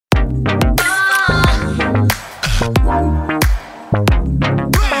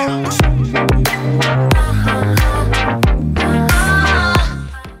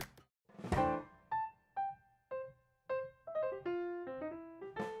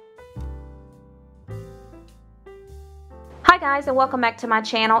Hi guys, and welcome back to my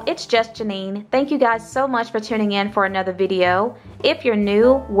channel. It's just Janine. Thank you guys so much for tuning in for another video. If you're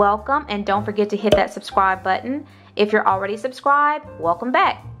new, welcome, and don't forget to hit that subscribe button. If you're already subscribed, welcome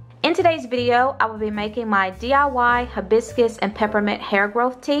back. In today's video, I will be making my DIY hibiscus and peppermint hair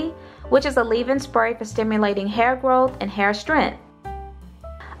growth tea, which is a leave-in spray for stimulating hair growth and hair strength.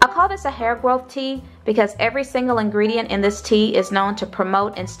 I call this a hair growth tea because every single ingredient in this tea is known to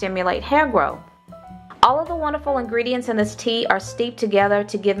promote and stimulate hair growth. All of the wonderful ingredients in this tea are steeped together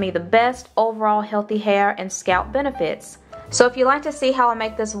to give me the best overall healthy hair and scalp benefits. So if you'd like to see how I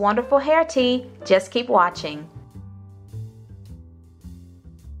make this wonderful hair tea, just keep watching.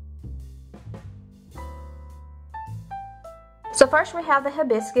 So first we have the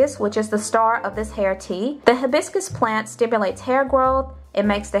hibiscus, which is the star of this hair tea. The hibiscus plant stimulates hair growth, it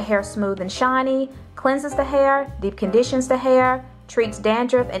makes the hair smooth and shiny, cleanses the hair, deep conditions the hair, treats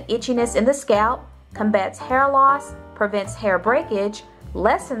dandruff and itchiness in the scalp, combats hair loss, prevents hair breakage,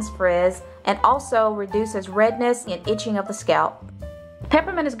 lessens frizz, and also reduces redness and itching of the scalp.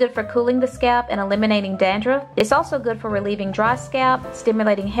 Peppermint is good for cooling the scalp and eliminating dandruff. It's also good for relieving dry scalp,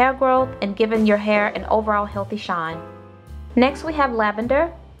 stimulating hair growth, and giving your hair an overall healthy shine. Next we have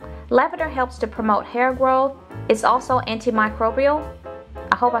lavender. Lavender helps to promote hair growth. It's also antimicrobial.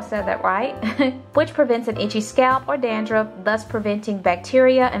 I hope I said that right. Which prevents an itchy scalp or dandruff, thus preventing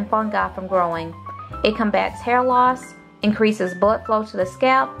bacteria and fungi from growing. It combats hair loss, increases blood flow to the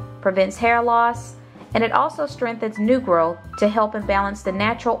scalp, prevents hair loss, and it also strengthens new growth to help and balance the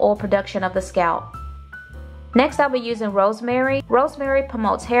natural oil production of the scalp. Next I'll be using rosemary. Rosemary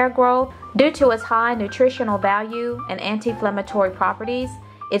promotes hair growth due to its high nutritional value and anti-inflammatory properties.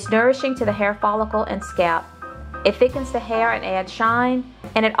 It's nourishing to the hair follicle and scalp. It thickens the hair and adds shine,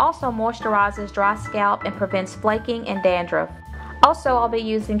 and it also moisturizes dry scalp and prevents flaking and dandruff. Also I'll be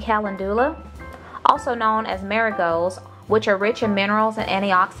using calendula, also known as marigolds, which are rich in minerals and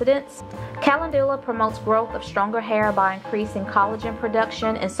antioxidants. Calendula promotes growth of stronger hair by increasing collagen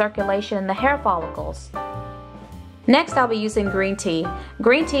production and circulation in the hair follicles. Next I'll be using green tea.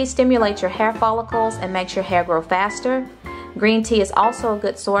 Green tea stimulates your hair follicles and makes your hair grow faster. Green tea is also a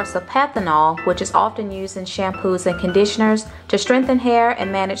good source of panthenol, which is often used in shampoos and conditioners to strengthen hair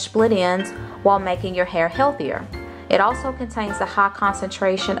and manage split ends while making your hair healthier. It also contains a high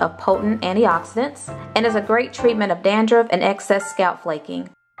concentration of potent antioxidants and is a great treatment of dandruff and excess scalp flaking.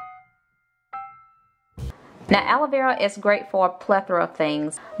 Now aloe vera is great for a plethora of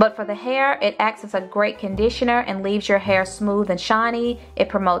things, but for the hair it acts as a great conditioner and leaves your hair smooth and shiny. It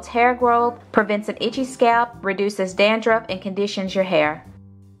promotes hair growth, prevents an itchy scalp, reduces dandruff, and conditions your hair.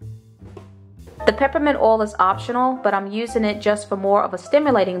 The peppermint oil is optional, but I'm using it just for more of a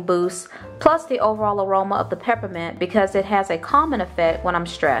stimulating boost, plus the overall aroma of the peppermint because it has a calming effect when I'm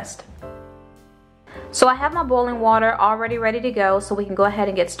stressed. So I have my boiling water already ready to go, so we can go ahead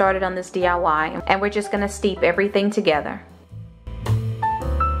and get started on this DIY, and we're just going to steep everything together.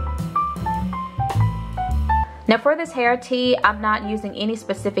 Now for this hair tea, I'm not using any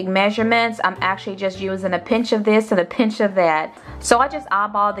specific measurements. I'm actually just using a pinch of this and a pinch of that. So I just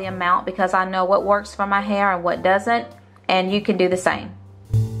eyeball the amount because I know what works for my hair and what doesn't, and you can do the same.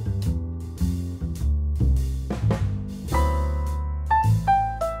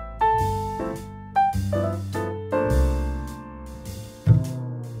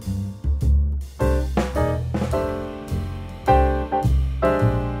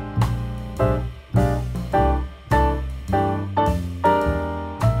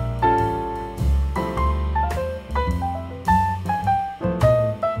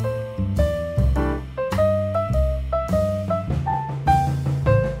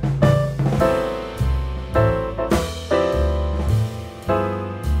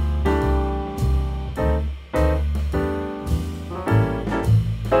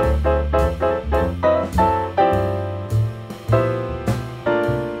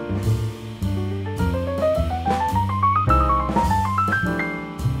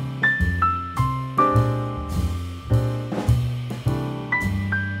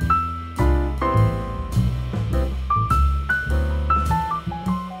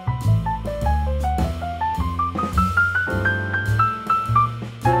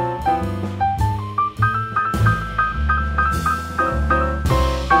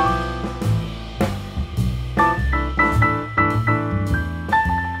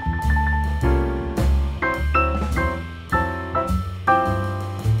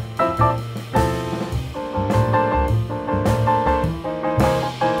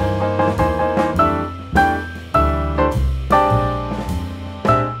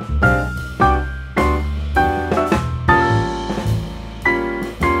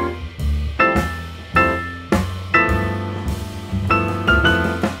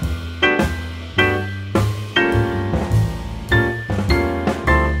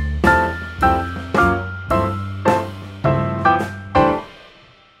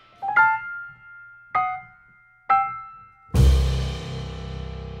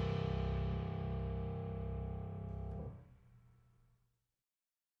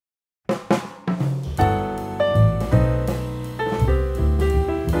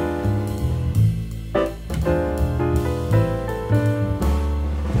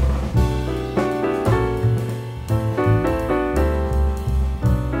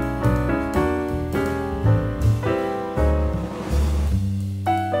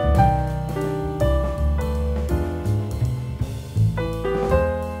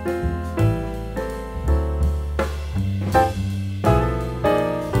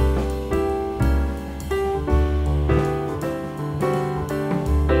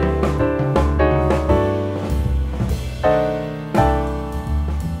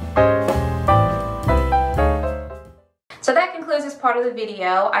 the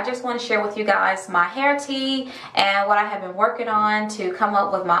video, I just want to share with you guys my hair tea and what I have been working on to come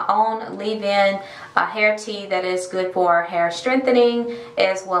up with my own leave-in hair tea that is good for hair strengthening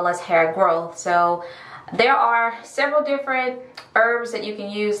as well as hair growth. So there are several different herbs that you can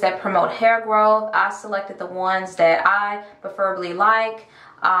use that promote hair growth. I selected the ones that I preferably like,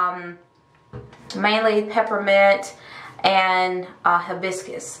 mainly peppermint and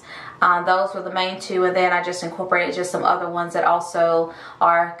hibiscus. Those were the main two, and then I just incorporated just some other ones that also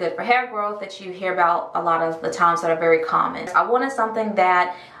are good for hair growth that you hear about a lot of the times that are very common. I wanted something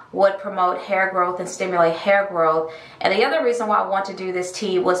that would promote hair growth and stimulate hair growth. And the other reason why I want to do this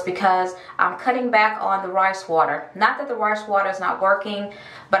tea was because I'm cutting back on the rice water. Not that the rice water is not working,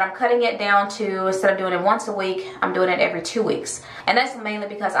 but I'm cutting it down to, instead of doing it once a week, I'm doing it every 2 weeks. And that's mainly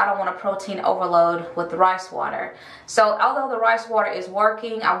because I don't want a protein overload with the rice water. So although the rice water is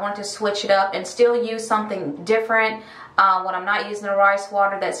working, I want to switch it up and still use something different when I'm not using the rice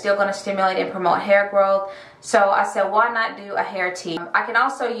water that's still going to stimulate and promote hair growth. So I said, why not do a hair tea? I can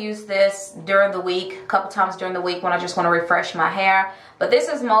also use this during the week, a couple times during the week when I just want to refresh my hair. But this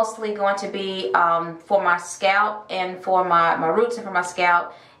is mostly going to be for my scalp and for my roots, and for my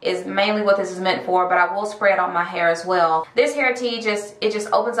scalp is mainly what this is meant for, but I will spray it on my hair as well. This hair tea it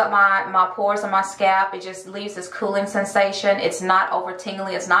just opens up my pores on my scalp. It just leaves this cooling sensation. It's not over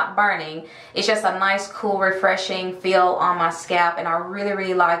tingly, it's not burning. It's just a nice, cool, refreshing feel on my scalp, and I really,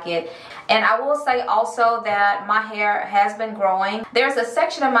 really like it. And I will say also that my hair has been growing. There's a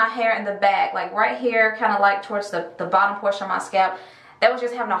section of my hair in the back, like right here, kind of like towards the bottom portion of my scalp, that was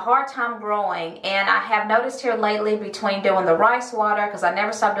just having a hard time growing. And I have noticed here lately, between doing the rice water, because I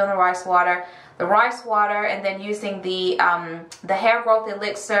never stopped doing the rice water, and then using the hair growth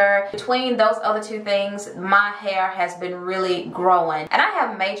elixir, between those other two things, my hair has been really growing. And I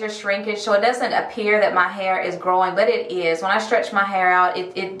have major shrinkage, so it doesn't appear that my hair is growing, but it is. When I stretch my hair out,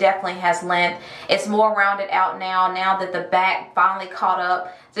 it definitely has length. It's more rounded out now that the back finally caught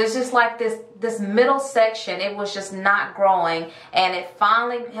up. There's just like this middle section, it was just not growing, and it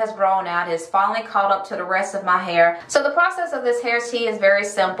finally has grown out. It's finally caught up to the rest of my hair. So the process of this hair tea is very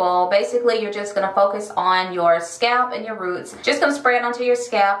simple. Basically, you're just going to focus on your scalp and your roots. Just going to spray it onto your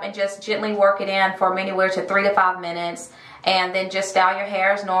scalp and just gently work it in for anywhere to 3 to 5 minutes. And then just style your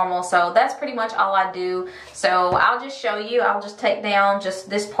hair as normal. So that's pretty much all I do. So I'll just show you. I'll just take down just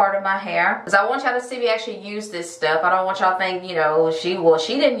this part of my hair, because I want y'all to see me actually use this stuff. I don't want y'all to think, you know, she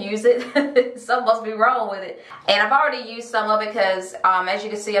didn't use it. Something must be wrong with it. And I've already used some of it because as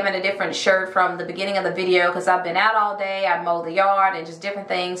you can see, I'm in a different shirt from the beginning of the video because I've been out all day. I mowed the yard and just different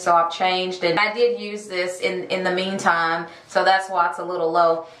things. So I've changed, and I did use this in the meantime. So that's why it's a little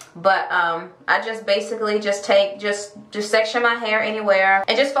low. But I just basically just take, just section my hair anywhere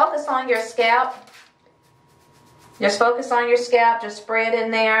and just focus on your scalp. Just focus on your scalp, just spray it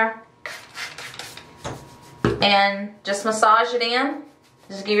in there and just massage it in.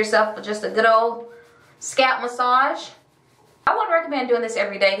 Just give yourself just a good old scalp massage. I wouldn't recommend doing this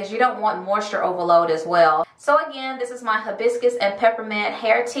every day because you don't want moisture overload as well. So again, this is my hibiscus and peppermint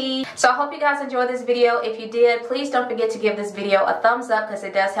hair tea. So I hope you guys enjoyed this video. If you did, please don't forget to give this video a thumbs up because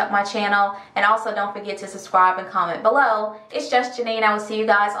it does help my channel. And also don't forget to subscribe and comment below. It's just Janine. I will see you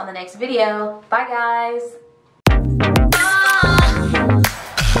guys on the next video. Bye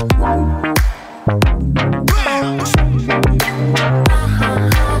guys.